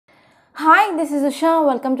Hi, this is Usha.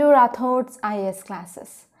 Welcome to Rathod's IAS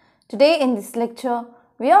classes. Today in this lecture,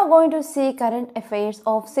 we are going to see current affairs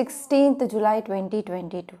of 16th July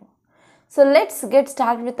 2022. So let's get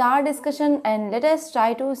started with our discussion and let us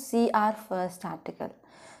try to see our first article.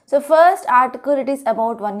 So first article, it is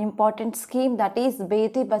about one important scheme, that is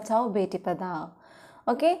Beti Bachao Beti Padhao.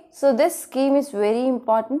 Okay, so this scheme is very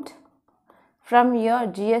important from your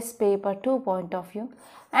GS paper 2 point of view,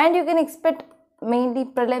 and you can expect mainly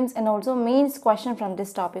prelims and also mains question from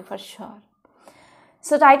this topic for sure.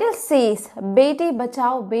 So title says Beti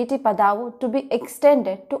Bachao Beti Padhao to be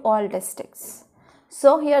extended to all districts.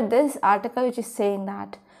 So here this article which is saying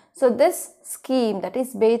that, so this scheme, that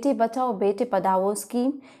is Beti Bachao Beti Padhao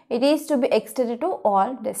scheme, it is to be extended to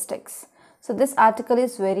all districts. So this article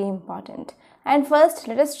is very important. And first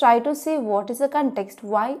let us try to see what is the context,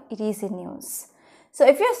 why it is in news. So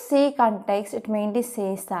if you see context, it mainly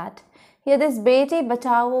says that here this Beti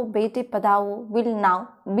Bachao Beti Padhao will now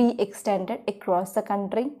be extended across the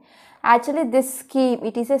country. Actually this scheme,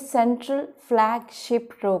 it is a central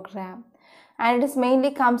flagship program and it is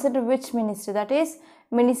mainly comes into which ministry, that is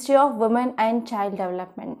Ministry of Women and Child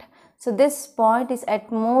Development. So this point is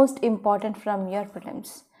at most important from your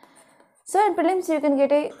prelims. So in prelims you can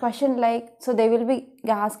get a question like, so they will be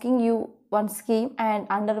asking you one scheme and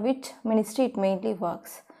under which ministry it mainly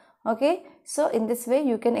works. Okay, so in this way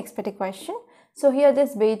you can expect a question. So here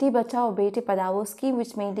this Beti Bachao Beti Padhao scheme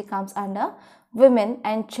which mainly comes under Women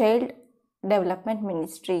and Child Development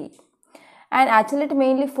Ministry. And actually it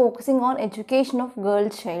mainly focusing on education of girl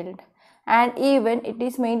child, and even it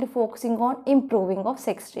is mainly focusing on improving of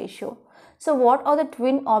sex ratio. So what are the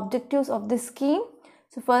twin objectives of this scheme?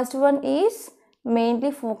 So first one is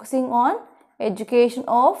mainly focusing on education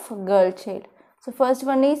of girl child. So first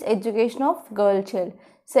one is education of girl child.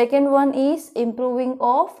 Second one is improving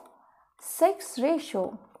of sex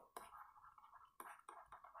ratio.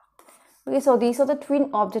 Okay, so these are the twin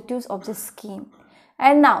objectives of this scheme.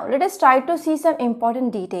 And now let us try to see some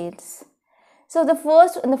important details. So the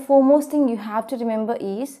first and the foremost thing you have to remember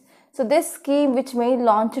is, so this scheme which may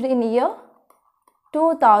launched in year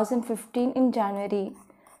 2015 in January.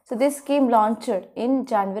 So this scheme launched in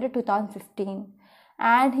January 2015.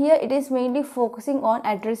 And here it is mainly focusing on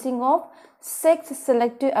addressing of sex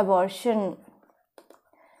selective abortion.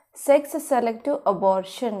 Sex selective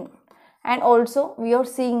abortion. And also we are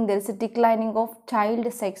seeing there is a declining of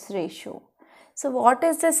child sex ratio. So what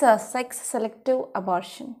is this sex selective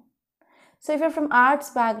abortion? So if you're from arts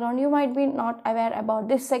background, you might be not aware about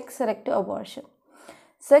this sex selective abortion.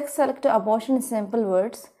 Sex selective abortion in simple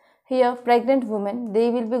words, here pregnant women, they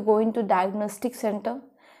will be going to diagnostic center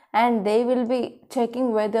and they will be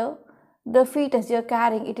checking whether the fetus you are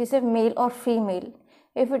carrying, it is a male or female.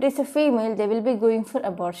 If it is a female, they will be going for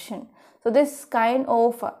abortion. So this kind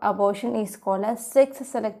of abortion is called as sex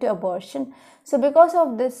selective abortion. So because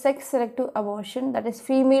of this sex selective abortion, that is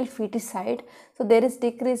female feticide, so there is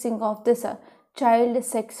decreasing of this child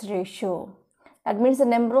sex ratio. That means the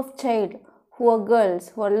number of child who are girls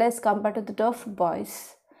who are less compared to the of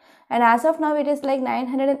boys. And as of now it is like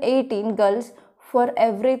 918 girls for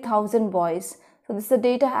every 1000 boys. So this is the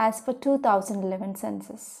data as per 2011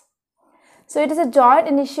 census. So it is a joint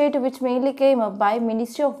initiative which mainly came up by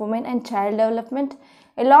Ministry of Women and Child Development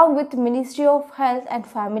along with Ministry of Health and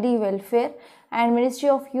Family Welfare and Ministry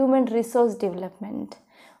of Human Resource Development.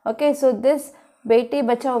 Okay, so this Beti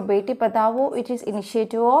Bachao Beti Padhao, it is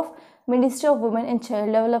initiative of Ministry of Women and Child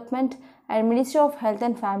Development and Ministry of Health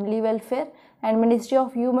and Family Welfare and Ministry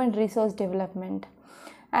of Human Resource Development.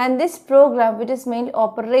 And this program, which is mainly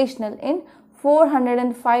operational in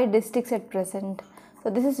 405 districts at present. So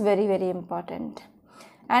this is very important.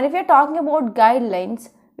 And if you are talking about guidelines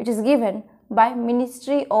which is given by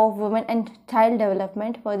Ministry of Women and Child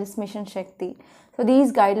Development for this Mission Shakti. So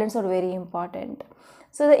these guidelines are very important.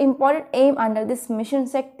 So the important aim under this Mission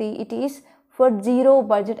Shakti, it is for zero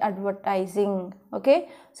budget advertising. Okay,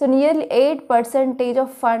 so nearly 8%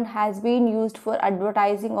 of fund has been used for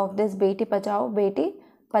advertising of this Beti Bachao Beti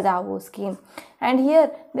Padhao scheme. And here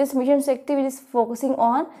this Mission Shakti is focusing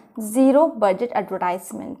on zero budget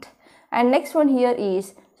advertisement. And next one here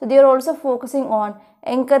is, so they are also focusing on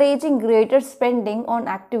encouraging greater spending on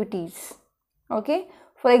activities. Okay,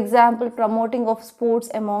 for example, promoting of sports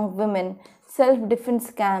among women,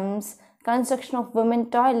 self-defense camps, construction of women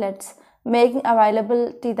toilets, making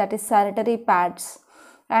availability, that is sanitary pads.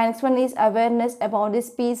 And next one is awareness about this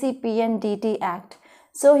PCPNDT Act.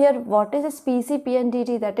 So here what is this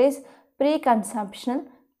PCPNDT? That is Pre-Conceptional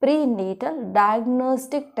Prenatal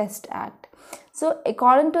Diagnostic Test Act. So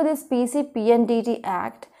according to this PCPNDT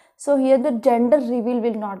Act, So here the gender reveal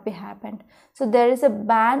will not be happened. So there is a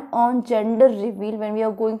ban on gender reveal when we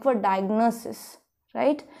are going for diagnosis,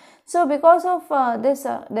 right? So because of this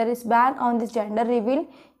there is ban on this gender reveal.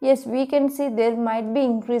 Yes, we can see there might be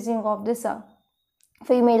increasing of this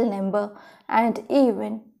female number, and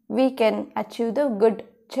even we can achieve the good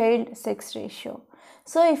child sex ratio.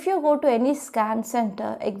 So if you go to any scan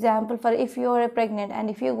center, example for if you are pregnant and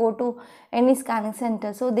if you go to any scanning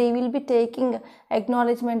center, so they will be taking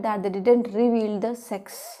acknowledgement that they didn't reveal the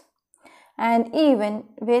sex. And even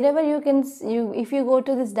wherever if you go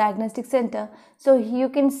to this diagnostic center, so you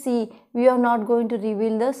can see we are not going to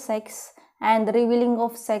reveal the sex, and the revealing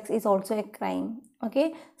of sex is also a crime.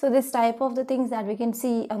 Okay, so this type of the things that we can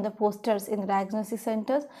see on the posters in the diagnostic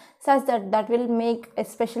centers, such that will make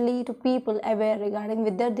especially to people aware regarding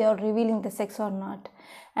whether they are revealing the sex or not,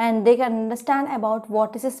 and they can understand about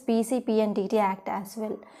what is a PCPNDT Act as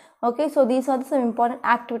well. Okay, so these are some important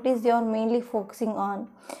activities they are mainly focusing on.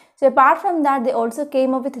 So apart from that, they also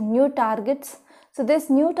came up with new targets. So these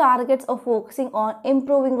new targets are focusing on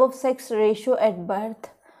improving of sex ratio at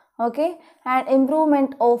birth, okay, and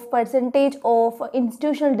improvement of percentage of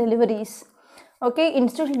institutional deliveries. Okay,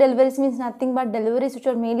 institutional deliveries means nothing but deliveries which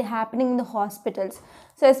are mainly happening in the hospitals.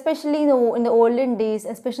 So especially in the olden days,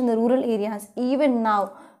 especially in the rural areas, even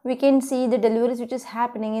now we can see the deliveries which is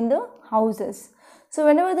happening in the houses. So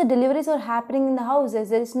whenever the deliveries are happening in the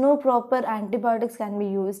houses, there is no proper antibiotics can be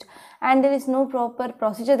used, and there is no proper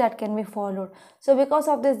procedure that can be followed. So because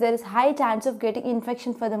of this, there is high chance of getting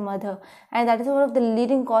infection for the mother, and that is one of the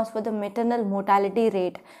leading cause for the maternal mortality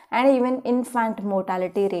rate and even infant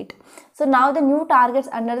mortality rate. So now the new targets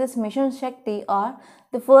under this Mission Shakti are,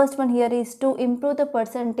 the first one here is to improve the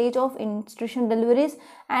percentage of institutional deliveries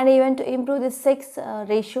and even to improve the sex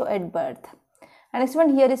ratio at birth. And next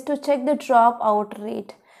one here is to check the dropout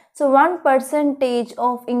rate. So 1%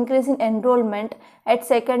 of increase in enrollment at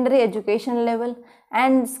secondary education level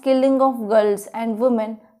and skilling of girls and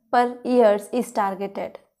women per years is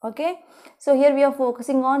targeted. Okay, so here we are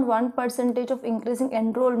focusing on 1% of increasing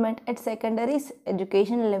enrollment at secondary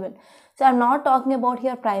education level. So I'm not talking about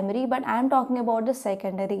here primary, but I'm talking about the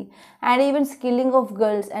secondary, and even skilling of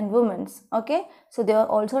girls and women. Okay, so they are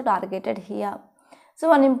also targeted here. So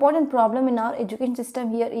one important problem in our education system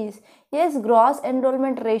here is, yes, gross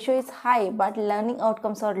enrollment ratio is high, but learning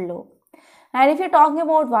outcomes are low. And if you're talking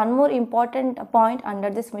about one more important point under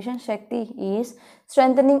this Mission Shakti is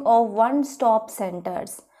strengthening of one-stop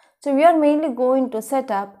centers. So we are mainly going to set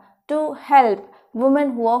up to help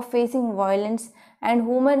women who are facing violence and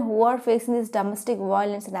women who are facing this domestic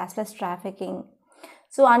violence and as well as trafficking.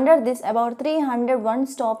 So under this, about 300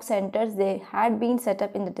 one-stop centers they had been set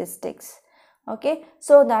up in the districts. Okay,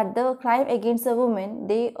 so that the crime against the women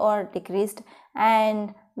they are decreased,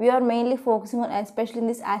 and we are mainly focusing on especially in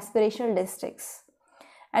these aspirational districts.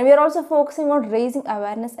 And we are also focusing on raising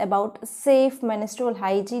awareness about safe menstrual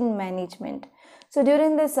hygiene management. So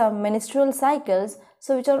during this menstrual cycles,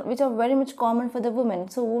 so which are very much common for the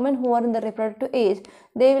women. So women who are in the reproductive age,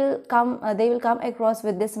 they will come across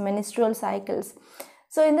with this menstrual cycles.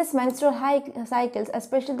 So in this menstrual cycles,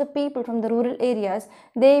 especially the people from the rural areas,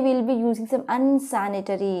 they will be using some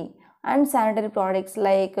unsanitary products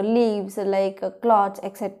like leaves, like cloths,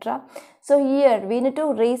 etc. So here we need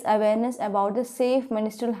to raise awareness about the safe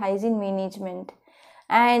menstrual hygiene management.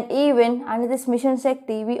 And even under this Mission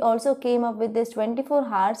Shakti, we also came up with this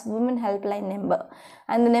 24 hours women helpline number,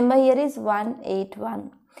 and the number here is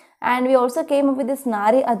 181. And we also came up with this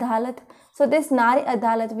Nari Adalat. So this Nari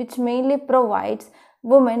Adalat, which mainly provides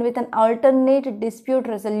women with an alternate dispute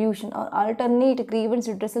resolution or alternate grievance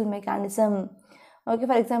redressal mechanism. Okay,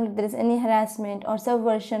 for example, if there is any harassment or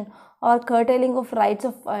subversion or curtailing of rights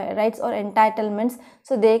or entitlements,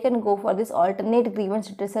 so they can go for this alternate grievance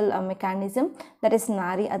redressal mechanism, that is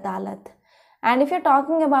Nari Adalat. And if you're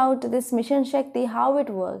talking about this Mission Shakti, how it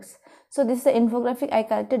works, so this is the infographic I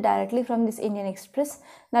collected directly from this Indian Express,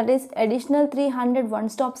 that is additional 300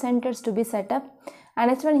 one-stop centers to be set up. And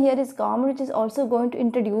next one here is government which is also going to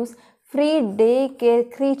introduce free day care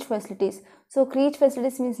creche facilities. So creche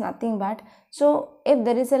facilities means nothing but, so if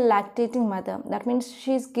there is a lactating mother, that means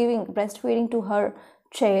she is giving breastfeeding to her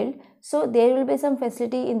child, so there will be some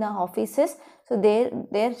facility in the offices, so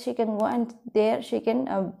there she can go and there she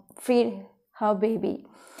can feed her baby.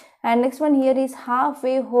 And next one here is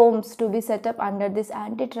halfway homes to be set up under this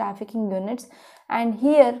anti-trafficking units, and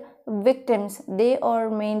here victims they are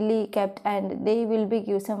mainly kept and they will be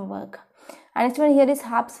given some work. And next one here is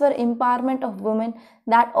hubs for empowerment of women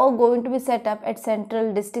that are going to be set up at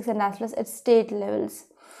central, districts and as well as at state levels.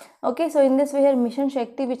 Okay, so in this way here Mission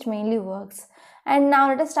Shakti which mainly works. And now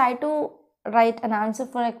let us try to write an answer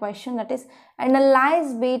for a question, that is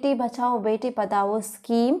analyze Beti Bachao Beti Padhao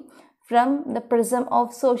scheme from the prism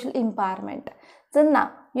of social empowerment. So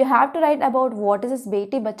now you have to write about what is this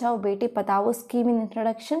Beti Bachao Beti Padhao scheme in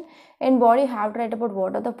introduction. In body you have to write about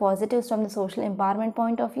what are the positives from the social empowerment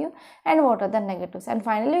point of view and what are the negatives, and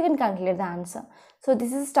finally you can calculate the answer. So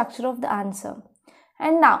this is the structure of the answer.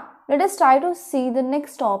 And now let us try to see the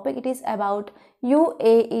next topic. It is about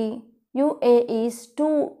UAE. UAE's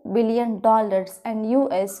 $2 billion and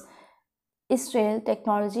US Israel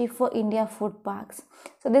technology for India food parks.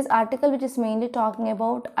 So this article which is mainly talking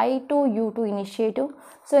about I2U2 initiative.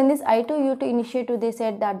 So in this I2U2 initiative they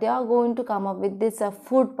said that they are going to come up with this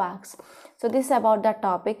food parks. So this is about that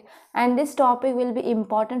topic, and this topic will be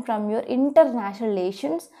important from your international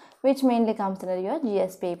relations, which mainly comes under your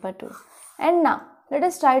GS paper 2. And now let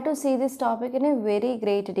us try to see this topic in a very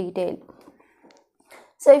great detail.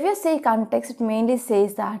 So if you see context, it mainly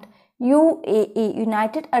says that UAE,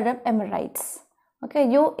 United Arab Emirates, okay,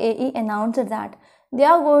 UAE announced that they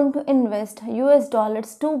are going to invest US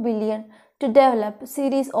dollars $2 billion to develop a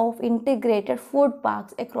series of integrated food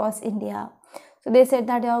parks across India. So they said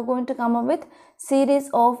that they are going to come up with series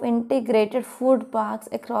of integrated food parks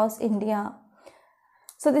across India.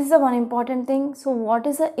 So this is the one important thing. So what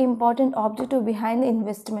is the important objective behind the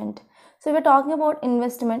investment? So if we're talking about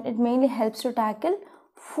investment, it mainly helps to tackle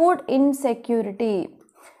food insecurity.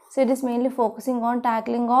 So it is mainly focusing on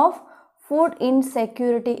tackling of food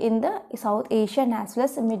insecurity in the South Asian as well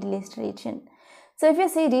as the Middle East region. So if you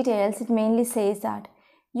see details, it mainly says that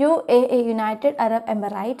UAE, United Arab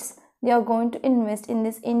Emirates, they are going to invest in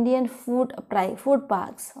this Indian food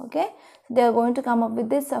parks. Okay, so they are going to come up with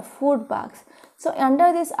this food parks. So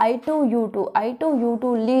under this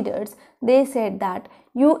I2U2 leaders, they said that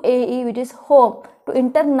UAE, which is home to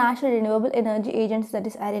International Renewable Energy Agency, that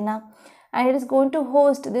is ARENA, and it is going to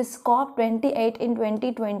host this COP28 in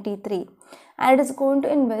 2023, and it is going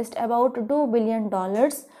to invest about $2 billion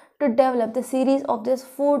to develop the series of these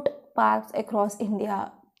food parks across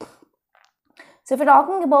India. So if we're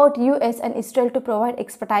talking about US and Israel to provide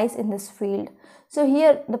expertise in this field, so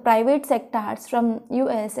here the private sectors from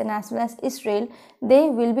US and as well as Israel, they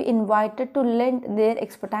will be invited to lend their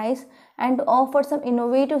expertise and to offer some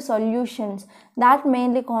innovative solutions that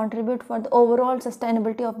mainly contribute for the overall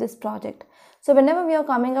sustainability of this project. So whenever we are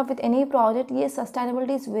coming up with any project, yes,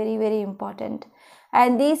 sustainability is very, very important.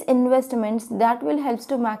 And these investments that will help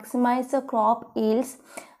to maximize the crop yields,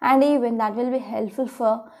 and even that will be helpful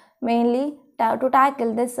for mainly to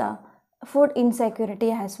tackle this food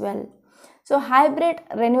insecurity as well. So hybrid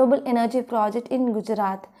renewable energy project in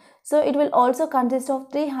Gujarat. So it will also consist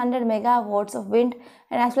of 300 megawatts of wind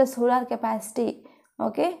and as well as solar capacity,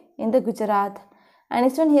 okay, in the Gujarat. And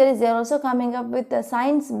next one here is they are also coming up with a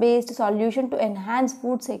science-based solution to enhance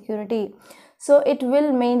food security. So it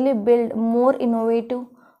will mainly build more innovative,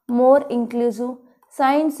 more inclusive,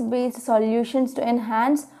 science-based solutions to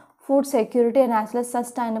enhance food security and as well as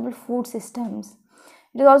sustainable food systems.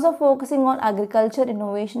 It is also focusing on agriculture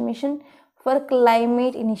innovation mission for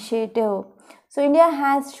climate initiative. So India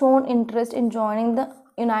has shown interest in joining the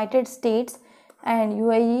United States and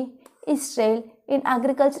UAE, Israel in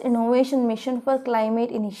agriculture innovation mission for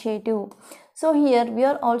climate initiative. So here we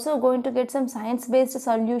are also going to get some science-based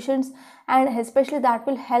solutions, and especially that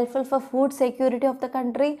will helpful for food security of the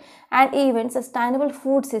country and even sustainable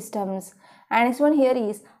food systems. And next one here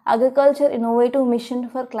is agriculture innovative mission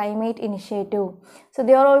for climate initiative. So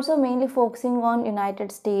they are also mainly focusing on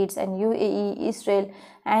United States and UAE, Israel,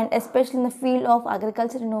 and especially in the field of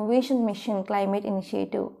agriculture innovation mission climate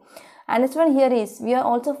initiative. And this one here is we are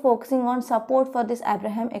also focusing on support for this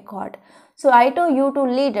Abraham Accord. So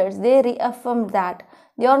I2U2 leaders, they reaffirmed that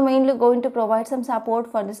they are mainly going to provide some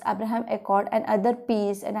support for this Abraham Accord and other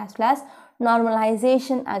peace and as well as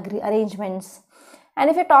normalization arrangements. And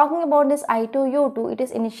if you're talking about this I2U2, it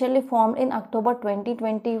is initially formed in October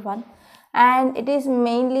 2021 and it is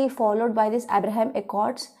mainly followed by this Abraham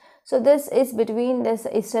Accords. So this is between this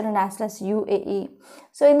Israel and as well as UAE.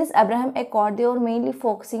 So in this Abraham Accord, they are mainly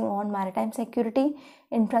focusing on maritime security,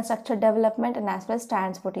 infrastructure development and as well as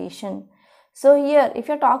transportation. So here, if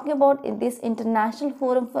you're talking about this International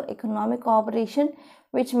Forum for Economic Cooperation,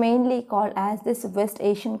 which mainly called as this West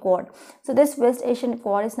Asian Quad. So this West Asian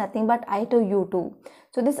Quad is nothing but I2U2.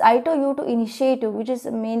 So this I2U2 initiative, which is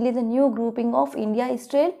mainly the new grouping of India,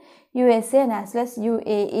 Israel, USA and as well as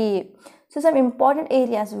UAE. So some important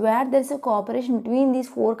areas where there is a cooperation between these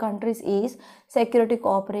four countries is security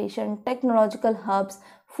cooperation, technological hubs,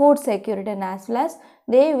 food security and as well as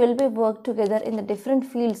they will be work together in the different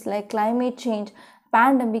fields like climate change,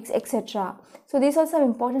 pandemics, etc. So these are some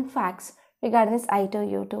important facts regarding this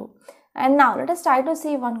I2U2. And now let us try to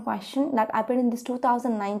see one question that happened in this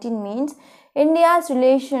 2019 means India's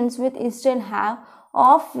relations with Israel have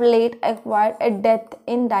of late acquired a depth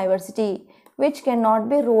in diversity which cannot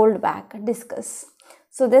be rolled back. Discuss.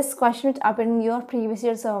 So this question which happened in your previous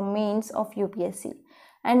year's mains of UPSC.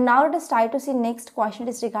 And now let us try to see next question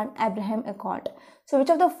is regarding Abraham Accord. So which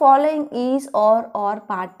of the following is or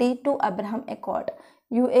party to Abraham Accord?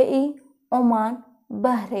 UAE, Oman,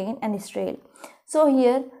 Bahrain and Israel. So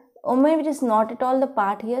here Oman which is not at all the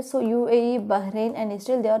part here. So UAE, Bahrain and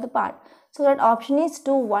Israel, they are the part. So that option is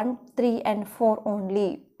 2, 1, 3 and 4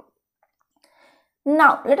 only.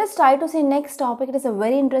 Now let us try to see next topic. It is a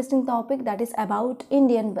very interesting topic that is about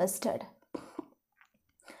Indian bustard.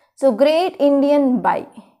 So Great Indian Buy.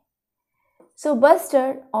 So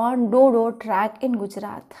bustard on Dodo track in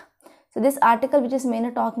Gujarat. So this article which is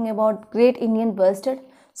mainly talking about Great Indian bustard.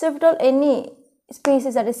 So if at all any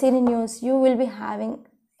species that is seen in news, you will be having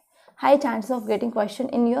high chances of getting question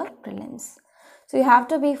in your prelims. So you have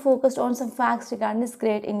to be focused on some facts regarding this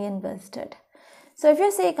Great Indian bustard. So if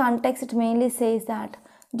you see context, it mainly says that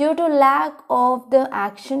due to lack of the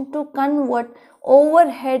action to convert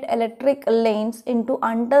overhead electric lanes into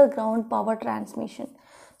underground power transmission.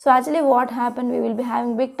 So actually what happened, we will be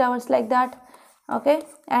having big towers like that, okay,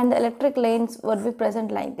 and the electric lanes would be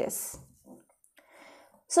present like this.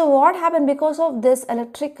 So what happened because of this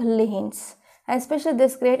electric lanes, especially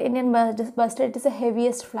this Great Indian bustard, it is the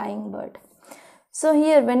heaviest flying bird. So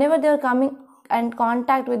here whenever they are coming and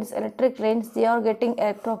contact with these electric lanes, they are getting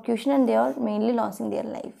electrocution and they are mainly losing their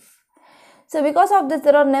life. So because of this,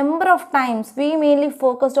 there are a number of times we mainly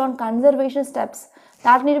focused on conservation steps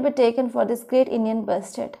that need to be taken for this Great Indian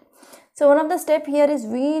bustard. So one of the step here is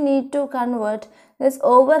we need to convert this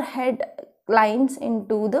overhead lines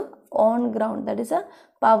into the on ground, that is a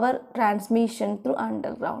power transmission through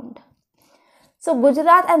underground. So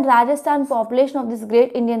Gujarat and Rajasthan population of this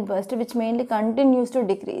Great Indian bustard which mainly continues to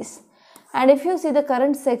decrease. And if you see the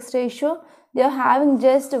current sex ratio, they are having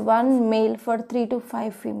just 1 male for 3 to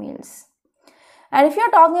 5 females. And if you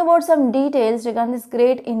are talking about some details regarding this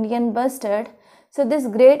Great Indian bustard, so this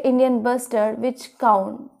Great Indian bustard which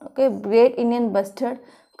count, okay, Great Indian bustard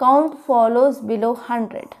count follows below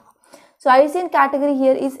 100. So IUCN category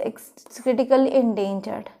here is critically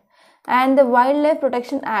endangered. And the Wildlife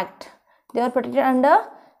Protection Act, they are protected under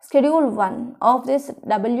Schedule 1 of this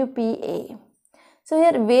WPA. So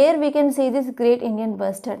here where we can see this Great Indian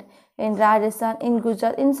bustard in Rajasthan, in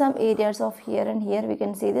Gujarat, in some areas of here and here we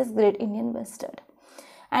can see this Great Indian bustard.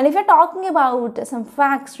 And if you are talking about some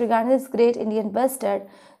facts regarding this Great Indian bustard,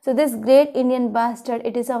 so this Great Indian bustard,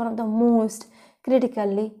 it is one of the most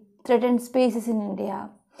critically threatened species in India.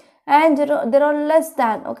 And there are less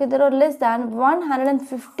than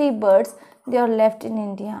 150 birds they are left in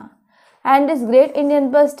India. And this Great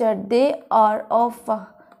Indian bustard, they are of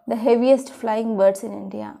the heaviest flying birds in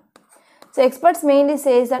India. So experts mainly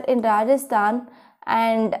says that in Rajasthan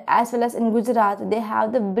and as well as in Gujarat, they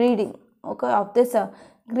have the breeding, okay, of this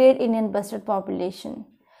Great Indian bustard population.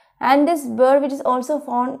 And this bird which is also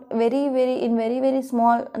found very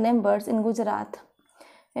small numbers in Gujarat,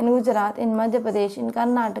 in Madhya Pradesh, in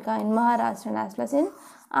Karnataka, in Maharashtra and as well as in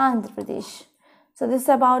Andhra Pradesh. So this is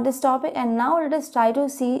about this topic, and now let us try to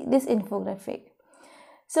see this infographic.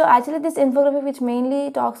 So actually this infographic which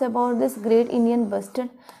mainly talks about this Great Indian bustard,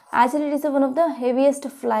 actually it is one of the heaviest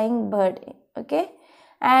flying bird, okay,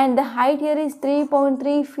 and the height here is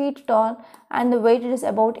 3.3 feet tall and the weight is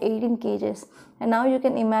about 18 kgs. And now you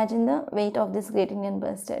can imagine the weight of this Great Indian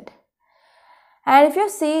bustard. And if you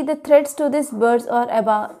see the threats to these birds are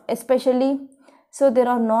about, especially, so there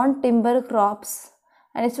are non-timber crops,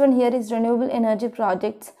 and this one here is renewable energy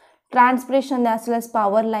projects, transportation as well as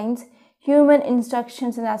power lines, human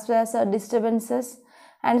instructions and as well as disturbances,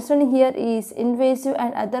 and this one here is invasive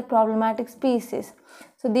and other problematic species.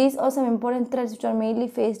 So these are some important threats which are mainly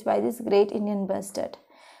faced by this Great Indian bustard.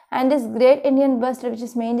 And this Great Indian bustard which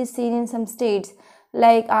is mainly seen in some states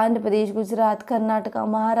like Andhra Pradesh, Gujarat, Karnataka,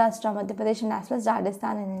 Maharashtra, Madhya Pradesh and as well as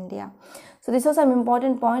Rajasthan in India. So these are some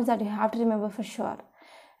important points that you have to remember for sure.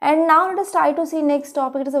 And now let us try to see next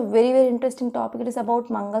topic. It is a very interesting topic. It is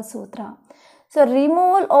about Mangal Sutra. So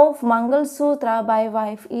removal of Mangal Sutra by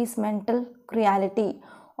wife is mental cruelty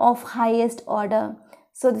of highest order.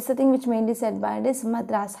 So this is the thing which mainly said by this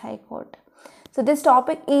Madras High Court. So this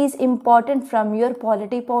topic is important from your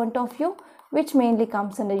polity point of view, which mainly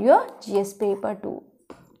comes under your GS paper 2.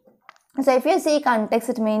 So if you see context,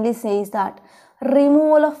 it mainly says that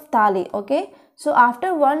removal of thali, okay. So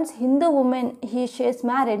after once Hindu woman she is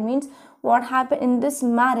married, means what happened in this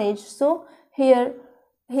marriage, so here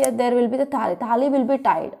there will be the thali will be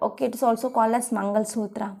tied, okay. It is also called as Mangal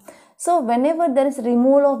Sutra. So whenever there is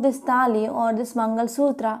removal of this tali or this Mangal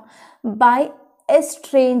Sutra by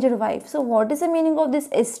estranged wife. So what is the meaning of this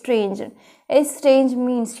estranged? Estranged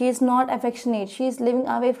means she is not affectionate, she is living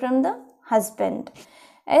away from the husband.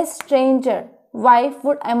 Estranged wife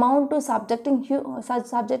would amount to subjecting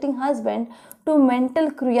husband to mental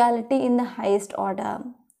cruelty in the highest order.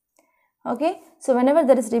 Okay, so whenever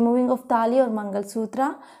there is removing of tali or Mangal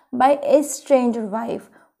Sutra by estranged wife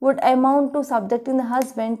would amount to subjecting the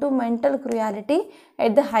husband to mental cruelty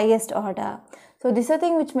at the highest order. So this is a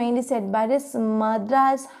thing which mainly said by this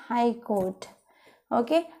Madras High Court.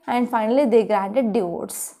 Okay, and finally they granted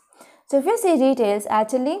divorce. So if you see details,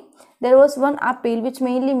 actually there was one appeal which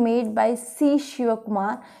mainly made by C.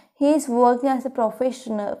 Shivakumar. He is working as a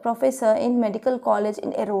professor in medical college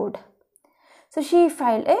in Erode. So she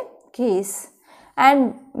filed a case,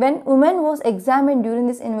 and when woman was examined during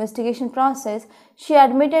this investigation process, she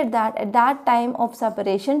admitted that at that time of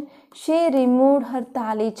separation she removed her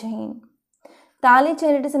tali chain. Tali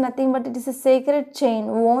chain, it is nothing but it is a sacred chain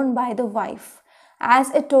worn by the wife as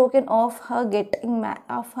a token of her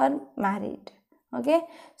married. Okay,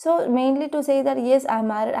 so mainly to say that yes, I am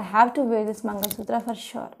married, I have to wear this Mangal Sutra for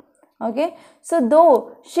sure. Okay, so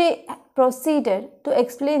though she proceeded to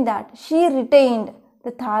explain that she retained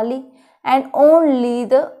the tali and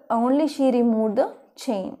only she removed the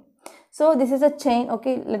chain. So this is a chain.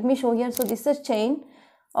 Okay, let me show here. So this is a chain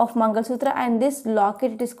of Mangal Sutra, and this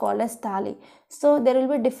locket it is called as tali. So there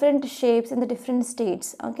will be different shapes in the different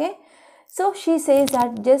states. Okay, so she says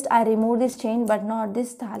that just I removed this chain but not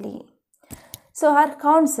this tali. So her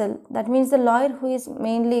counsel, that means the lawyer who is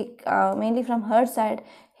mainly from her side,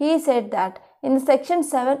 he said that in the section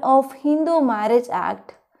 7 of Hindu Marriage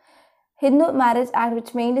Act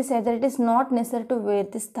which mainly said that it is not necessary to wear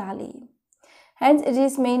this tali. Hence it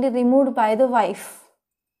is mainly removed by the wife.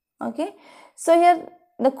 Okay, so here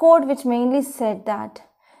the court which mainly said that,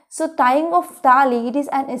 so tying of tali, it is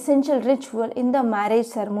an essential ritual in the marriage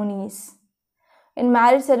ceremonies. In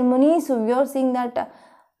marriage ceremonies, so we are seeing that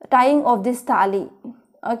tying of this tali.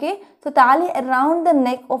 Okay, so tali around the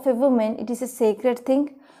neck of a woman, it is a sacred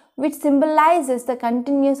thing which symbolizes the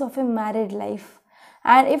continuance of a married life.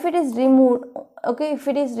 And if it is removed, okay,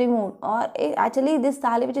 or actually this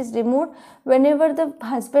tali which is removed whenever the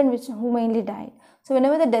husband who mainly died. So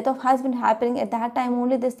whenever the death of husband happening, at that time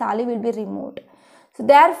only this tali will be removed. So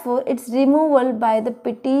therefore its removal by the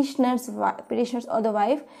petitioners or the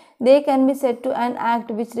wife, they can be said to an act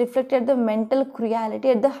which reflected the mental cruelty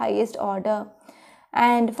at the highest order.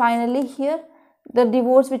 And finally here the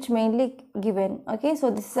divorce which mainly given. Okay, so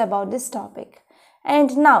this is about this topic.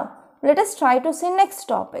 And now let us try to see next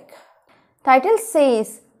topic. Title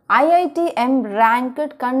says IITM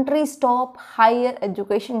ranked country's top higher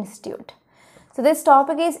education institute. So this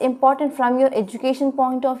topic is important from your education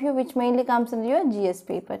point of view, which mainly comes in your GS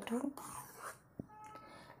paper too.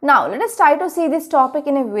 Now let us try to see this topic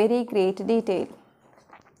in a very great detail.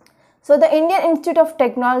 So the Indian Institute of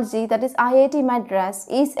Technology, that is IIT Madras,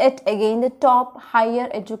 is yet again the top higher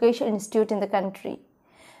education institute in the country.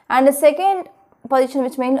 And the second position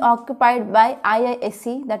which mainly occupied by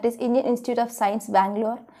IISc, that is Indian Institute of Science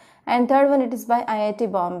Bangalore, and third one it is by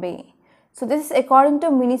IIT Bombay. So this is according to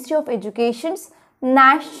Ministry of Education's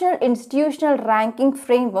National Institutional Ranking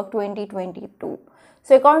Framework 2022.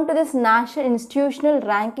 So according to this National Institutional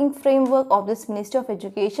Ranking Framework of this Ministry of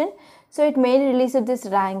Education, so it mainly released this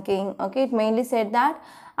ranking. Okay, it mainly said that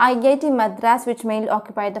IIT Madras which mainly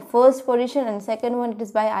occupied the first position, and second one it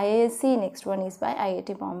is by IISc, next one is by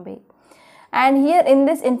IIT Bombay. And here in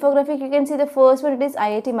this infographic you can see the first one it is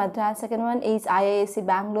IIT Madras, second one is IISc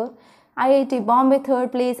Bangalore, IIT Bombay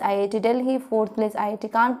third place, IIT Delhi fourth place,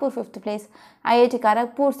 IIT Kanpur fifth place, IIT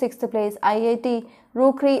Kharagpur sixth place, IIT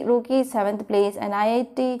Roorkee seventh place, and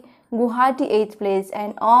IIT Guwahati 8th place,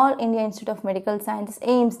 and All India Institute of Medical Sciences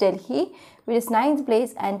AIIMS Delhi which is 9th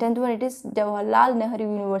place, and 10th one it is Jawaharlal Nehru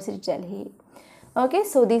University Delhi. Okay,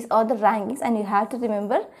 so these are the rankings and you have to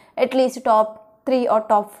remember at least top 3 or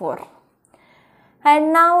top 4.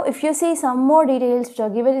 And now if you see some more details which are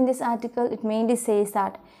given in this article, it mainly says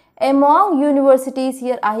that among universities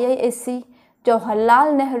here IISc,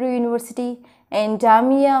 Jawaharlal Nehru University, and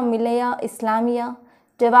Jamia Millia Islamia,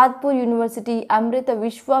 Jawatpur University, Amrita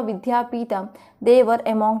Vishwa Vidyapeetham, they were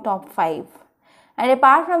among top 5. And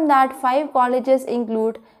apart from that, 5 colleges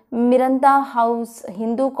include Miranda House,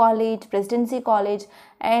 Hindu College, Presidency College,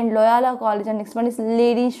 and Loyola College, and next one is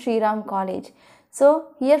Lady Shriram College. So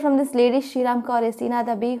here from this Lady Shriram College, Seena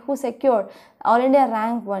Dabi, who secured All India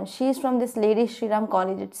rank 1, she is from this Lady Shriram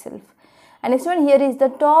College itself. And next one here is the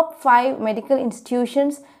top 5 medical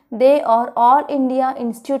institutions They are All India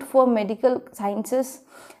Institute for Medical Sciences.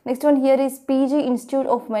 Next one here is PG Institute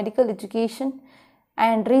of Medical Education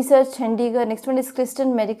and Research, Chandigarh. Next one is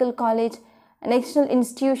Christian Medical College, National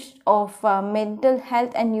Institute of Mental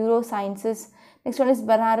Health and Neurosciences. Next one is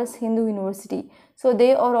Banaras Hindu University. So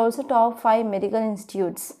they are also top 5 medical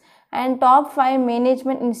institutes. And top 5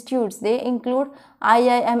 management institutes, they include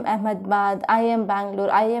IIM Ahmedabad, IIM Bangalore,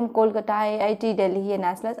 IIM Kolkata, IIT Delhi, and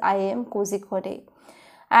as well as IIM Kozhikode.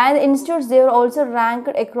 And the institutes, they are also ranked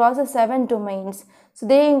across the 7 domains. So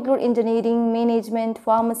they include engineering, management,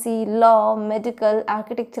 pharmacy, law, medical,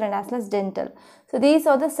 architecture, and as well as dental. So these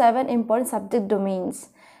are the 7 important subject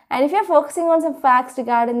domains. And if you are focusing on some facts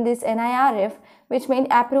regarding this NIRF, which means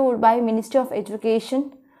approved by Ministry of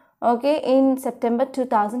Education, okay, in September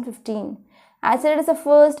 2015. As it is the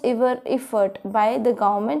first ever effort by the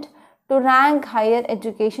government to rank higher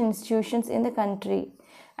education institutions in the country.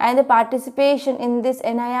 And the participation in this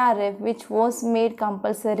NIRF, which was made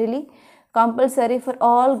compulsory for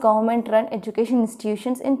all government-run education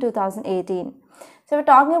institutions in 2018. So we're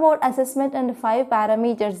talking about assessment and 5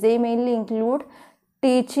 parameters. They mainly include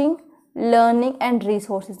teaching, learning, and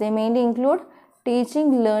resources.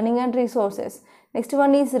 Next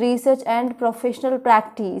one is research and professional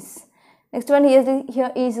practice. Next one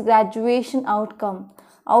here is graduation outcome,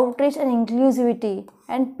 outreach and inclusivity,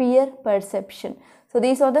 and peer perception. So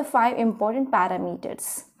these are the 5 important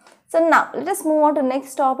parameters. So now let us move on to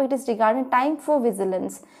next topic. It is regarding time for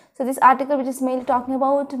vigilance. So this article, which is mainly talking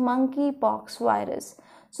about monkeypox virus.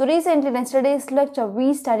 So recently in yesterday's lecture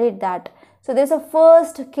we studied that. So there's a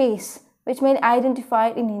first case which may be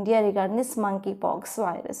identified in India regarding this monkeypox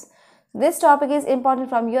virus. This topic is important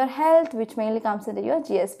from your health, which mainly comes into your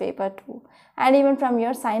GS paper 2, and even from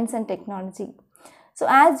your science and technology. So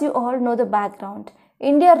as you all know the background,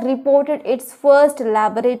 India reported its first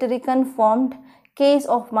laboratory confirmed case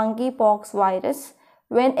of monkeypox virus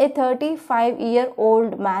when a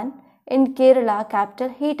 35-year-old man in Kerala capital,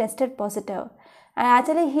 he tested positive. And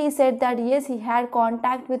actually he said that yes, he had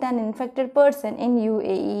contact with an infected person in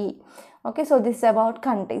UAE. Okay, so this is about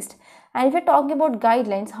context. And if you're talking about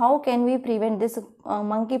guidelines, how can we prevent this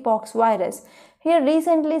monkeypox virus? Here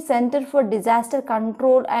recently Center for Disaster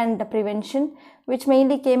Control and Prevention, which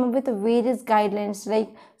mainly came up with various guidelines, like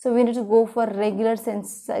so we need to go for regular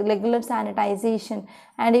sanitization,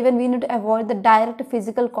 and even we need to avoid the direct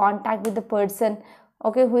physical contact with the person,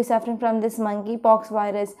 okay, who is suffering from this monkeypox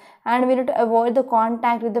virus, and we need to avoid the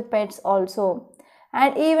contact with the pets also.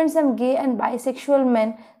 And even some gay and bisexual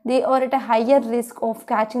men, they are at a higher risk of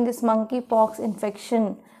catching this monkeypox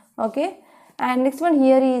infection, okay. And next one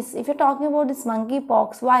here is, if you're talking about this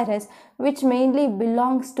monkeypox virus, which mainly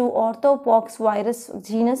belongs to orthopox virus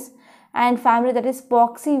genus and family, that is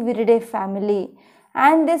Poxyviridae family.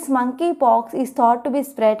 And this monkeypox is thought to be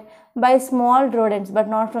spread by small rodents but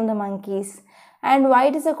not from the monkeys. And why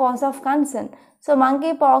it is a cause of concern? So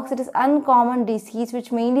monkeypox, it is uncommon disease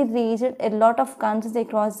which mainly raised a lot of concerns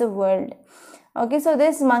across the world. Okay, so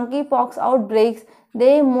this monkeypox outbreaks,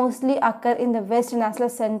 they mostly occur in the West and as well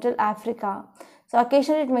as Central Africa. So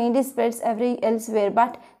occasionally it mainly spreads elsewhere,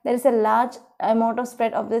 but there is a large amount of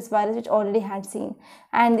spread of this virus which already had seen.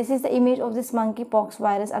 And this is the image of this monkeypox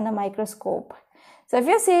virus under microscope. So if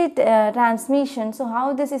you see transmission, so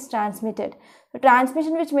how this is transmitted? The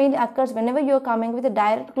transmission which mainly occurs whenever you are coming with a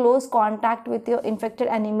direct close contact with your infected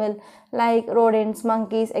animal like rodents,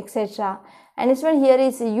 monkeys, etc. And this one here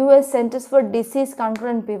is US Centers for Disease Control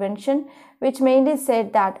and Prevention, which mainly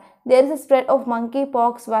said that there is a spread of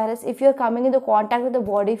monkeypox virus if you are coming into contact with the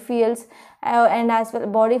body fluids and as well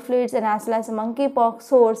body fluids and as well as a monkeypox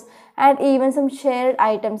source, and even some shared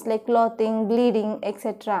items like clothing, bleeding,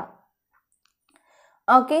 etc.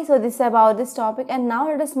 Okay, so this is about this topic, and now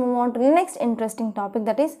let us move on to the next interesting topic,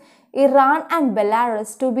 that is Iran and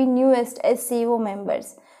Belarus to be newest SCO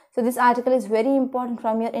members. So this article is very important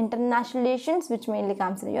from your international relations, which mainly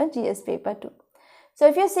comes in your GS paper 2. So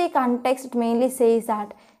if you see context, it mainly says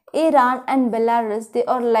that Iran and Belarus, they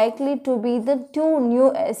are likely to be the 2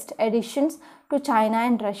 newest additions to China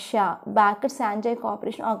and Russia backed Shanghai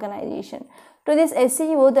Cooperation Organization. To this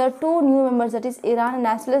SCO, there are 2 new members, that is Iran and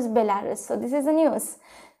as well as Belarus. So this is the news.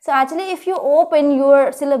 So actually, if you open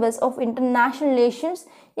your syllabus of international relations,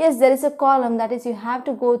 yes, there is a column that is you have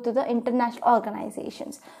to go to the international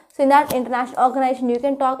organizations. So in that international organization, you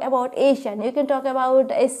can talk about ASEAN, you can talk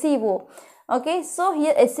about SCO. Okay, so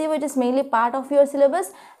here SCO is mainly part of your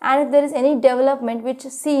syllabus, and if there is any development which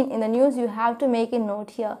is seen in the news, you have to make a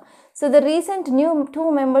note here. So the recent new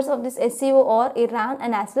 2 members of this SCO are Iran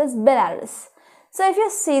and as well as Belarus. So if you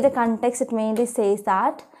see the context, it mainly says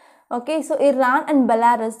that Okay, so Iran and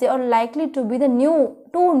Belarus, they are likely to be the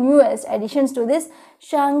two newest additions to this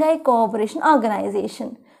Shanghai Cooperation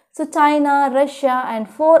Organization. So China, Russia and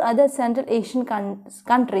 4 other Central Asian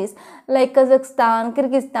countries like Kazakhstan,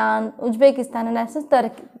 Kyrgyzstan, Uzbekistan and also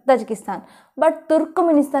Tajikistan. But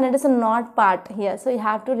Turkmenistan, it is not part here. So you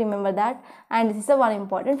have to remember that, and this is a one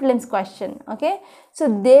important prelims question. Okay.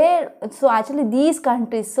 So actually these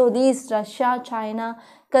countries, so these Russia, China,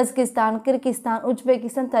 Kazakhstan, Kyrgyzstan,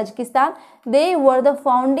 Uzbekistan, Tajikistan, they were the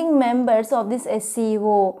founding members of this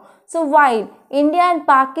SCO. So while India and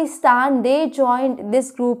Pakistan, they joined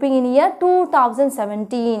this grouping in year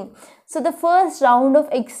 2017. So the first round of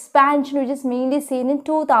expansion which is mainly seen in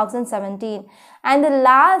 2017, and the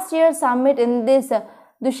last year summit in this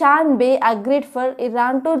Dushanbe agreed for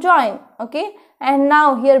Iran to join. Okay, and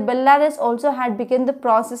now here Belarus also had begun the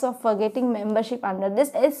process of getting membership under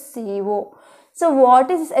this SCO. So what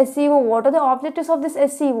is this SCO? What are the objectives of this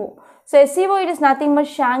SCO? So SCO, it is nothing but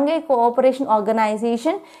Shanghai Cooperation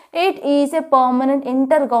Organization. It is a permanent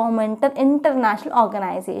intergovernmental international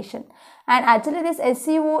organization. And actually this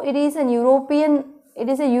SCO, it is a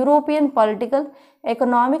European political,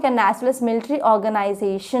 economic and as well as military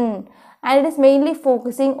organization. And it is mainly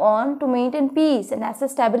focusing on to maintain peace and as well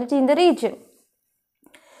as stability in the region.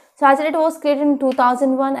 So actually it was created in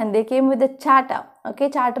 2001 and they came with the charter.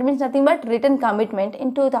 Okay, charter means nothing but written commitment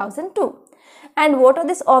in 2002. And what are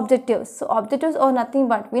these objectives? So objectives are nothing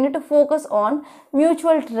but we need to focus on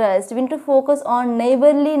mutual trust, we need to focus on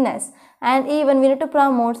neighborliness, and even we need to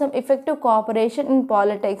promote some effective cooperation in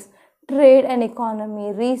politics, trade and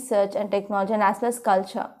economy, research and technology and as well as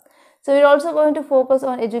culture. So we're also going to focus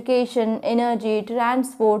on education, energy,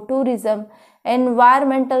 transport, tourism,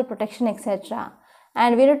 environmental protection, etc.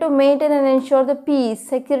 And we need to maintain and ensure the peace,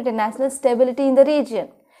 security and as well as stability in the region.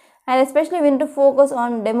 And especially we need to focus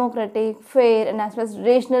on democratic, fair and as well as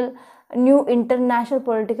rational new international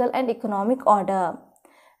political and economic order.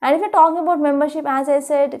 And if you're talking about membership, as I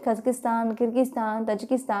said, Kazakhstan, Kyrgyzstan,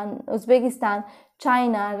 Tajikistan, Uzbekistan,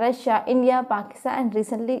 China, Russia, India, Pakistan and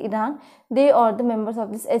recently Iran, they are the members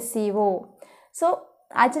of this SCO. So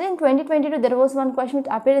actually in 2022 there was one question which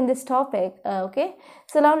appeared in this topic. Okay,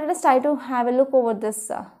 so now let us try to have a look over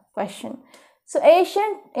this question. So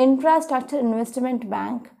Asian Infrastructure Investment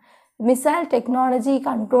Bank Missile Technology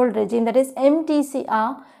Control Regime, that is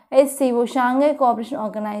MTCR SCO, Shanghai Cooperation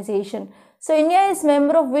Organization. So India is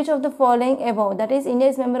member of which of the following above? That is India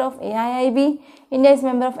is member of AIIB, India is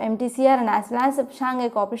member of MTCR and as well as Shanghai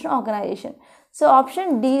Cooperation Organization. So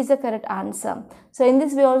option D is the correct answer. So in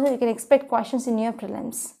this way also you can expect questions in your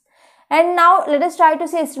prelims. And now let us try to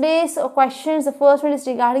see yesterday's questions. The first one is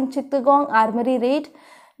regarding Chittagong Armory raid.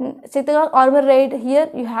 Chittagong Armory raid, here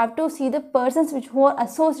you have to see the persons which who are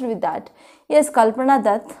associated with that. Yes, Kalpana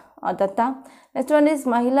Dutt or Datta. Next one is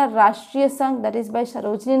Mahila Rashtriya Sangh, that is by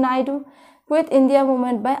Sarojini Naidu. Quit India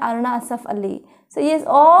Movement by Aruna Asaf Ali. So yes,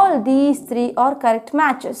 all these three are correct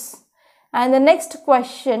matches. And the next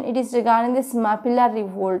question, it is regarding this Mapilla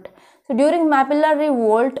revolt. So during Mapilla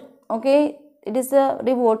revolt, okay, it is a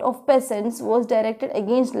revolt of peasants was directed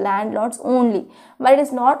against landlords only. But it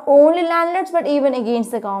is not only landlords but even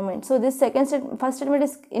against the government. So this first statement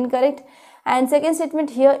is incorrect. And second statement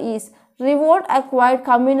here is revolt acquired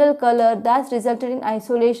communal color, thus resulted in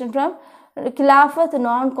isolation from Khilafat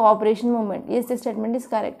non-cooperation movement. Yes, this statement is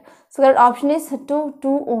correct. So correct option is 2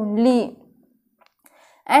 only.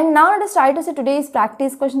 And now let us try to see today's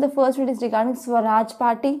practice question. The first one is regarding Swaraj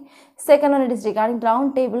Party. Second one it is regarding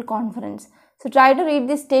Round Table Conference. So try to read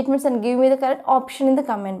these statements and give me the correct option in the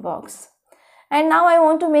comment box. And now I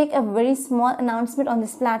want to make a very small announcement on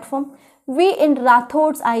this platform. We in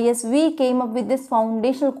Rathod's IS, we came up with this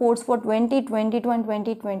foundational course for 2022 and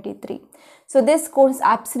 2023. So this course is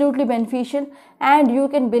absolutely beneficial and you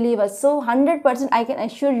can believe us. So 100% I can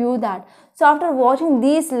assure you that. So after watching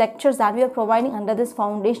these lectures that we are providing under this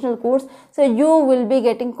foundational course, so you will be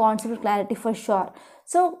getting concept clarity for sure.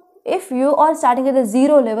 So if you are starting at the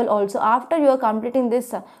 0 level also, after you are completing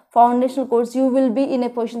this foundational course, you will be in a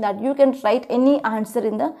position that you can write any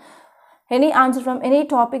answer from any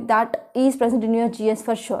topic that is present in your GS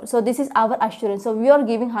for sure. So this is our assurance. So we are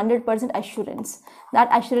giving 100% assurance. That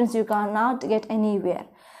assurance you cannot get anywhere.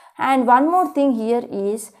 And one more thing here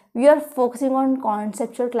is we are focusing on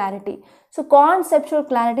conceptual clarity. So conceptual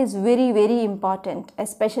clarity is very, very important,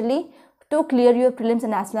 especially to clear your prelims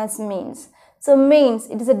and as well as mains. So mains,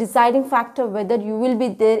 it is a deciding factor whether you will be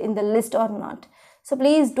there in the list or not. So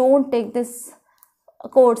please don't take this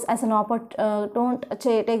course as an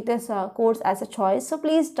course as a choice. So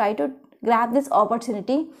please try to grab this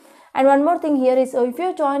opportunity And one more thing here is, if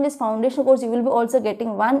you join this foundation course, you will be also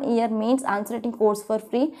getting 1 year mains answer writing course for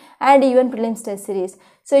free and even prelims test series.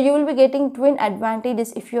 So you will be getting twin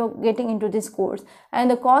advantages if you are getting into this course. And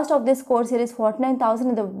the cost of this course here is 49,000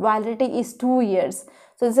 and the validity is 2 years.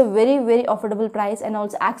 So it's a very affordable price and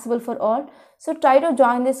also accessible for all. So try to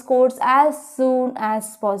join this course as soon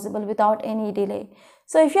as possible without any delay.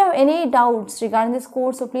 So if you have any doubts regarding this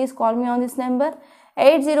course, so please call me on this number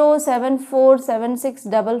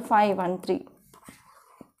 8074765513.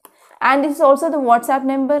 And this is also the WhatsApp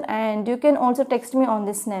number, and you can also text me on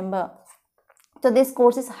this number. So this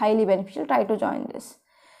course is highly beneficial. Try to join this.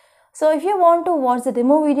 So if you want to watch the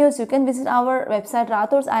demo videos, you can visit our website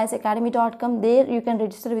rathodsisacademy.com. There you can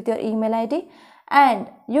register with your email ID and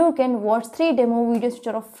you can watch 3 demo videos which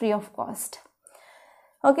are free of cost.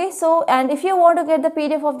 Okay, so and if you want to get the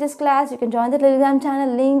PDF of this class, you can join the Telegram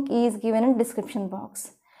channel. Link is given in the description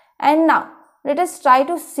box. And now let us try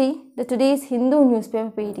to see the today's Hindu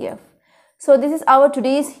newspaper PDF. So this is our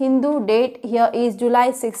today's Hindu date. Here is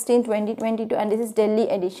July 16, 2022 and this is Delhi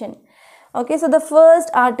edition. Okay, so the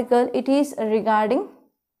first article it is regarding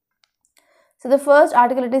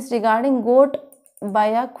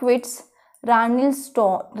Gotabaya quits Ranil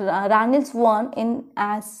Swan in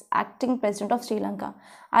as acting president of Sri Lanka.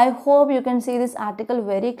 I hope you can see this article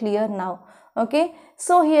very clear now. Okay,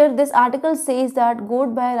 so here this article says that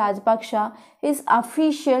Gotabaya Rajapaksa is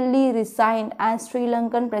officially resigned as Sri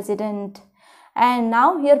Lankan president. And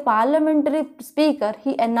now here parliamentary speaker,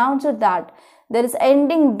 he announced that there is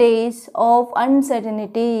ending days of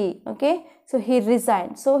uncertainty. Okay, so he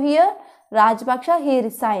resigned. So here Rajapaksa, he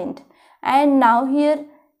resigned. And now here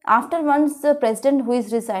after once the president who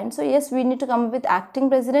is resigned, so yes, we need to come up with acting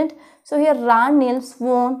president. So here Ranil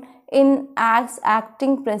Swan in as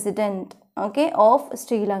acting president, okay, of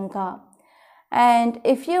Sri Lanka. And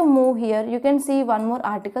if you move here, you can see one more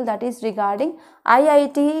article that is regarding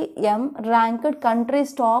IITM ranked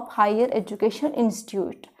country's top higher education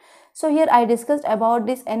institute. So here I discussed about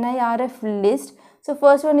this NIRF list. So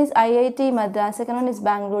first one is IIT Madras, second one is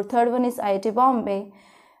Bangalore, third one is IIT Bombay.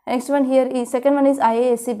 Next one here is second one is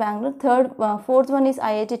IISc Bangalore, fourth one is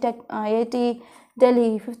IIT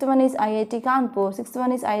Delhi, fifth one is IIT Kanpur, sixth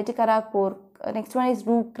one is IIT Kharagpur, next one is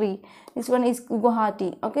Roorkee, next one is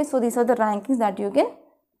Guwahati. Okay, so these are the rankings that you can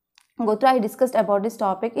go through. I discussed about this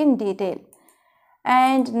topic in detail.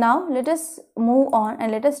 And now let us move on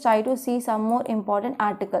and let us try to see some more important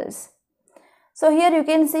articles. So here you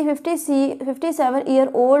can see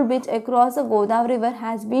 57-year-old bridge across the Godavari river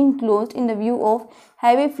has been closed in the view of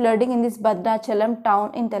heavy flooding in this Bhadrachalam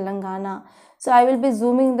town in Telangana. So I will be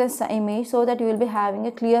zooming this image so that you will be having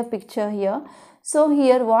a clear picture here. So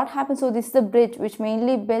here what happens, so this is the bridge which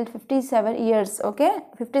mainly built 57 years, okay,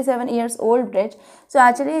 57 years old bridge. So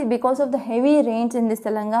actually because of the heavy rains in this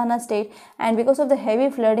Telangana state and because of the heavy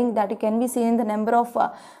flooding that can be seen in the number of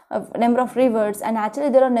rivers, and actually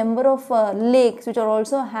there are number of lakes which are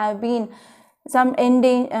also have been some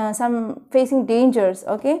facing dangers.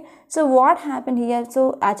 Okay, so what happened here,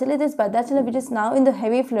 so actually this Bhadrachalam which is now in the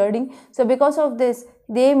heavy flooding, so because of this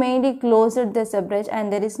they mainly closed this bridge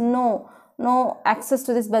and there is no access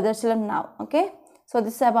to this Bhadrachalam now. Okay, so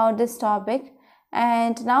this is about this topic.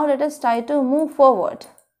 And now let us try to move forward.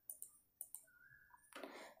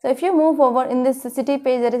 So if you move forward in this city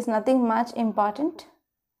page, there is nothing much important.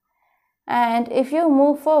 And if you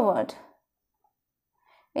move forward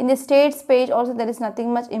in the states page also, there is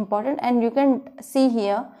nothing much important. And you can see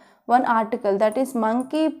here one article that is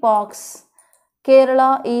monkeypox,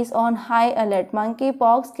 Kerala is on high alert.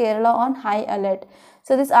 Monkeypox, Kerala on high alert.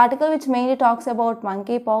 So this article which mainly talks about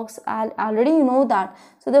monkeypox, already you know that.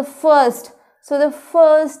 So the first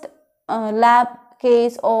lab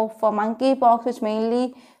case of monkeypox which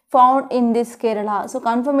mainly found in this Kerala. So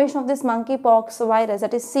confirmation of this monkeypox virus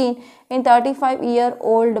that is seen in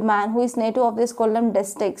 35-year-old man who is native of this Kollam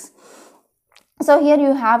districts. So here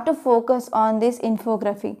you have to focus on this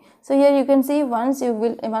infography. So here you can see once you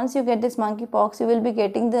get this monkeypox, you will be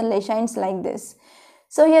getting the lesions like this.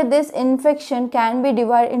 So here this infection can be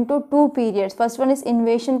divided into 2 periods. First one is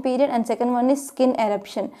invasion period and second one is skin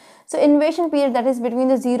eruption. So invasion period, that is between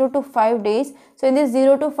the 0 to 5 days. So in this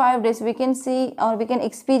 0 to 5 days we can see or we can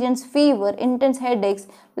experience fever, intense headaches,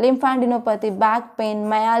 lymphadenopathy, back pain,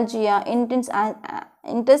 myalgia, intense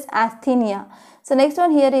asthenia. So next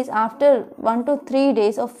one here is after 1 to 3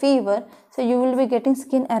 days of fever, so you will be getting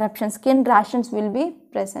skin eruption, skin rashes will be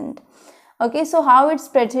present. Okay, so how it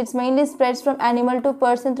spreads? It mainly spreads from animal to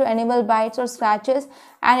person through animal bites or scratches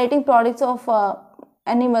and eating products of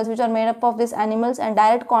animals which are made up of these animals and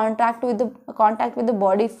direct contact with the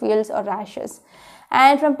body fields or rashes.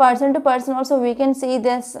 And from person to person also we can see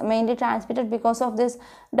this mainly transmitted because of this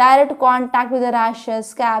direct contact with the rashes,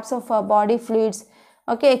 scabs of body fluids,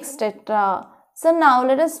 okay, etc. So now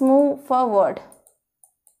let us move forward.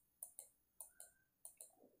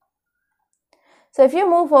 So if you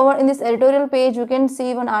move forward in this editorial page, you can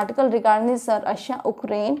see one article regarding this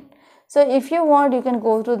Russia-Ukraine. So if you want, you can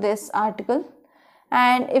go through this article.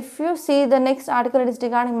 And if you see the next article, it is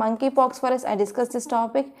regarding monkeypox virus. I discussed this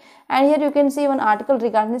topic. And here you can see one article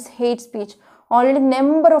regarding this hate speech. Already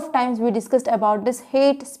number of times we discussed about this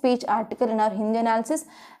hate speech article in our Hindu analysis.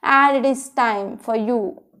 And it is time for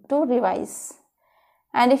you to revise.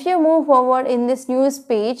 And if you move forward in this news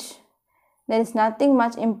page, there is nothing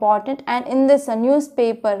much important. And in this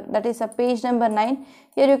newspaper, that is page number 9,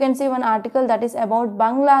 here you can see one article that is about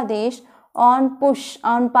Bangladesh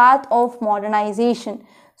on path of modernization.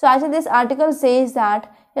 So actually this article says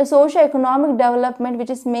that a socio-economic development which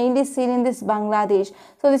is mainly seen in this Bangladesh.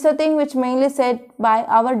 So this is a thing which mainly said by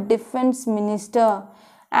our defense minister.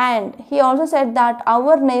 And he also said that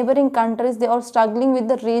our neighboring countries, they are struggling with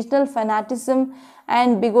the regional fanaticism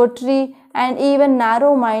and bigotry and even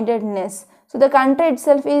narrow-mindedness. So the country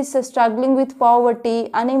itself is struggling with poverty,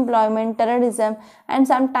 unemployment, terrorism, and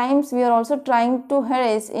sometimes we are also trying to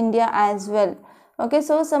harass India as well. Okay,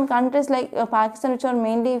 so some countries like Pakistan, which are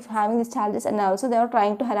mainly having these challenges, and also they are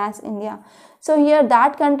trying to harass India. So here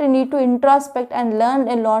that country need to introspect and learn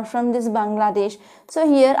a lot from this Bangladesh. So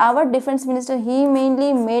here our defense minister, he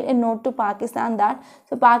mainly made a note to Pakistan that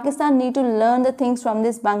so Pakistan need to learn the things from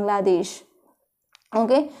this Bangladesh.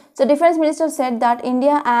 Okay, so defense minister said that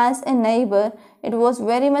India as a neighbor, it was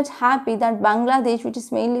very much happy that Bangladesh, which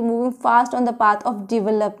is mainly moving fast on the path of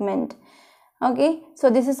development. Okay, so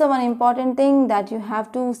this is the one important thing that you have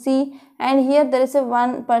to see. And here there is a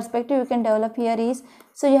one perspective you can develop here is,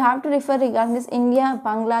 so you have to refer regarding this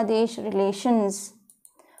India-Bangladesh relations.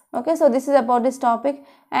 Okay, so this is about this topic.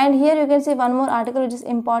 And here you can see one more article which is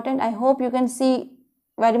important. I hope you can see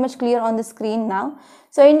very much clear on the screen now.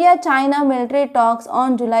 So India-China military talks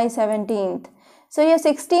on July 17th. So your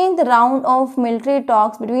 16th round of military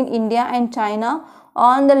talks between India and China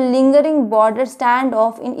on the lingering border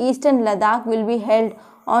standoff in eastern Ladakh will be held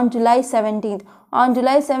on July 17th. On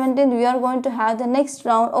July 17th, we are going to have the next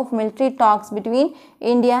round of military talks between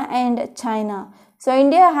India and China. So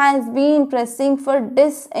India has been pressing for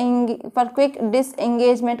quick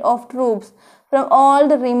disengagement of troops from all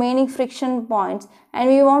the remaining friction points, and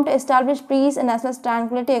we want to establish peace and as well as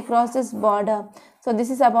tranquility across this border. So this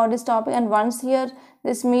is about this topic, and once here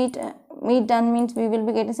this meet done means we will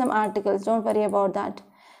be getting some articles, don't worry about that.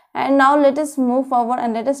 And now let us move forward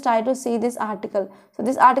and let us try to see this article. So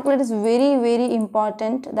this article is very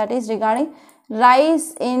important, that is regarding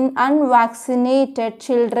rise in unvaccinated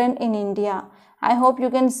children in India. I hope you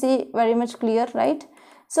can see very much clear, right?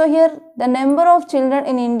 So here the number of children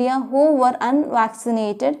in India who were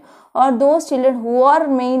unvaccinated, or those children who are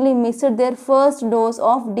mainly missed their first dose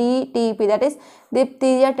of DTP, that is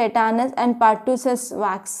diphtheria, tetanus and pertussis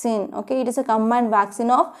vaccine. Okay, it is a combined vaccine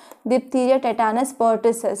of diphtheria, tetanus,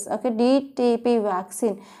 pertussis, okay, DTP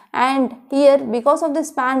vaccine. And here because of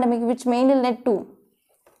this pandemic which mainly led to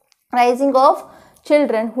rising of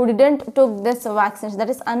children who didn't took this vaccine, that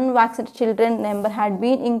is unvaccinated children number had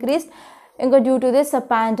been increased due to this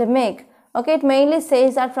pandemic. Okay, it mainly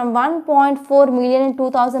says that from 1.4 million in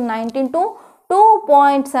 2019 to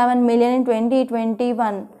 2.7 million in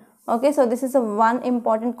 2021. Okay, so this is a one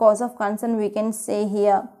important cause of concern we can say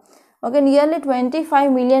here. Okay, nearly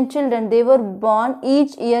 25 million children, they were born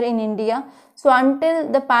each year in India. So until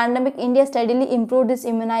the pandemic, India steadily improved this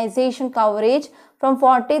immunization coverage from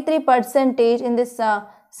 43% in this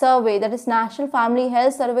survey, that is National Family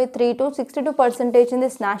Health Survey 3 to 62% in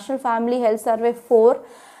this National Family Health Survey 4.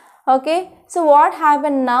 Okay, so what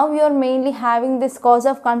happened now? We are mainly having this cause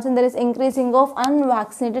of concern, there is increasing of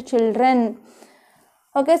unvaccinated children.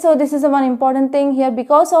 Okay, so this is a one important thing here.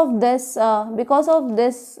 Because of this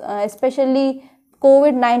especially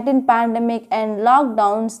COVID-19 pandemic and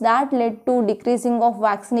lockdowns, that led to decreasing of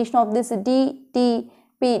vaccination of this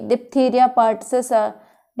DTP, diphtheria, pertussis,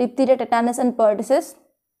 diphtheria, tetanus and pertussis.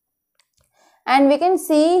 And we can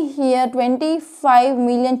see here 25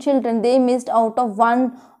 million children, they missed out of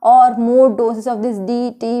one or more doses of this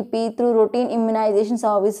DTP through routine immunization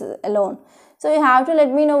services alone. So you have to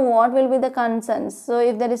let me know what will be the concerns. So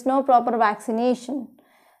if there is no proper vaccination.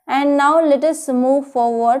 And now let us move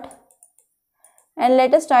forward and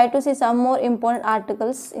let us try to see some more important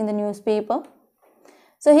articles in the newspaper.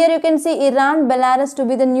 So here you can see Iran, Belarus to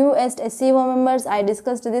be the newest SCO members. I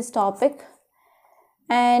discussed this topic.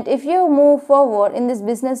 And if you move forward in this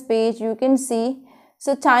business page, you can see,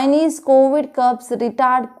 So Chinese COVID curbs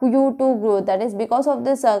retard Q2 growth. That is because of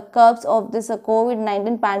this curbs of this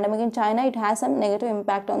COVID-19 pandemic in China, it has some negative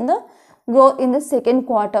impact on the growth in the second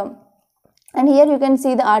quarter. And here you can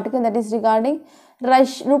see the article that is regarding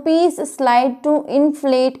rupees slide to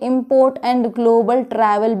inflate import and global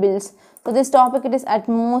travel bills. So this topic, it is at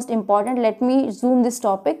most important. Let me zoom this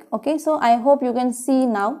topic. Okay, so I hope you can see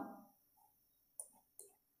now.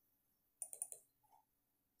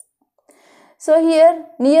 So here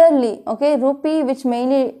nearly, okay, rupee, which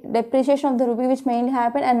mainly depreciation of the rupee which mainly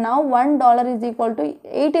happened, and now $1 is equal to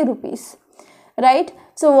 80 rupees, right?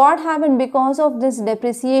 So what happened because of this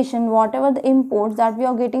depreciation, whatever the imports that we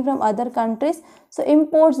are getting from other countries, so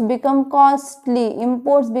imports become costly,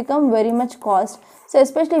 imports become very much cost. So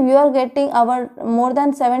especially we are getting our more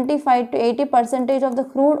than 75 to 80% of the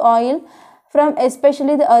crude oil from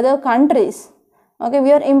especially the other countries. Okay,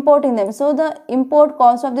 we are importing them, so the import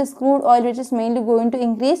cost of this crude oil, which is mainly going to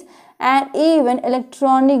increase, and even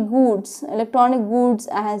electronic goods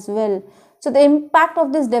as well. So the impact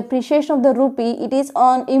of this depreciation of the rupee, it is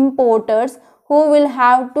on importers who will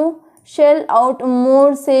have to shell out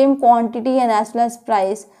more same quantity and as well as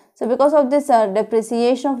price. So because of this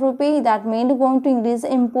depreciation of rupee, that mainly going to increase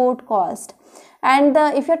the import cost. And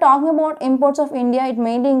if you're talking about imports of India, it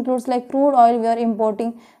mainly includes like crude oil we are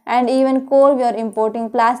importing, and even coal we are importing,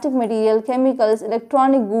 plastic material, chemicals,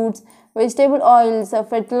 electronic goods, vegetable oils,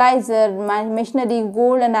 fertilizer, machinery,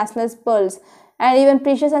 gold and as well as pearls, and even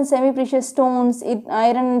precious and semi-precious stones,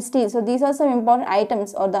 iron and steel. So these are some important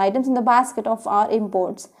items, or the items in the basket of our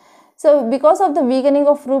imports. So because of the weakening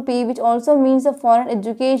of rupee, which also means the foreign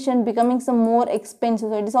education becoming some more expensive,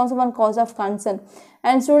 so it is also one cause of concern.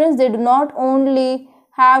 And students, they do not only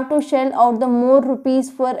have to shell out the more rupees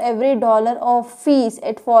for every dollar of fees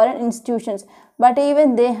at foreign institutions, but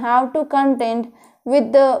even they have to contend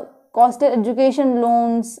with the costly education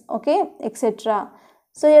loans, okay, etc.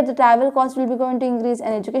 So here the travel cost will be going to increase,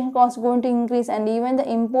 and education cost going to increase, and even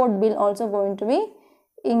the import bill also going to be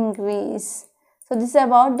increase. So this is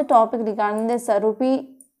about the topic regarding this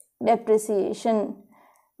rupee depreciation.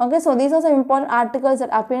 Okay, so these are some important articles that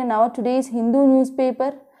appear in our today's Hindu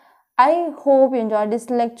newspaper. I hope you enjoyed this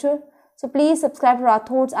lecture. So please subscribe to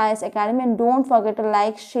Rathod's IAS Academy, and don't forget to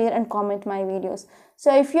like, share and comment my videos.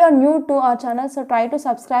 So if you are new to our channel, so try to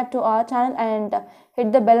subscribe to our channel and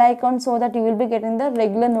hit the bell icon so that you will be getting the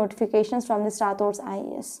regular notifications from this Rathod's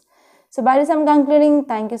IAS. So by this I'm concluding.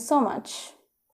 Thank you so much.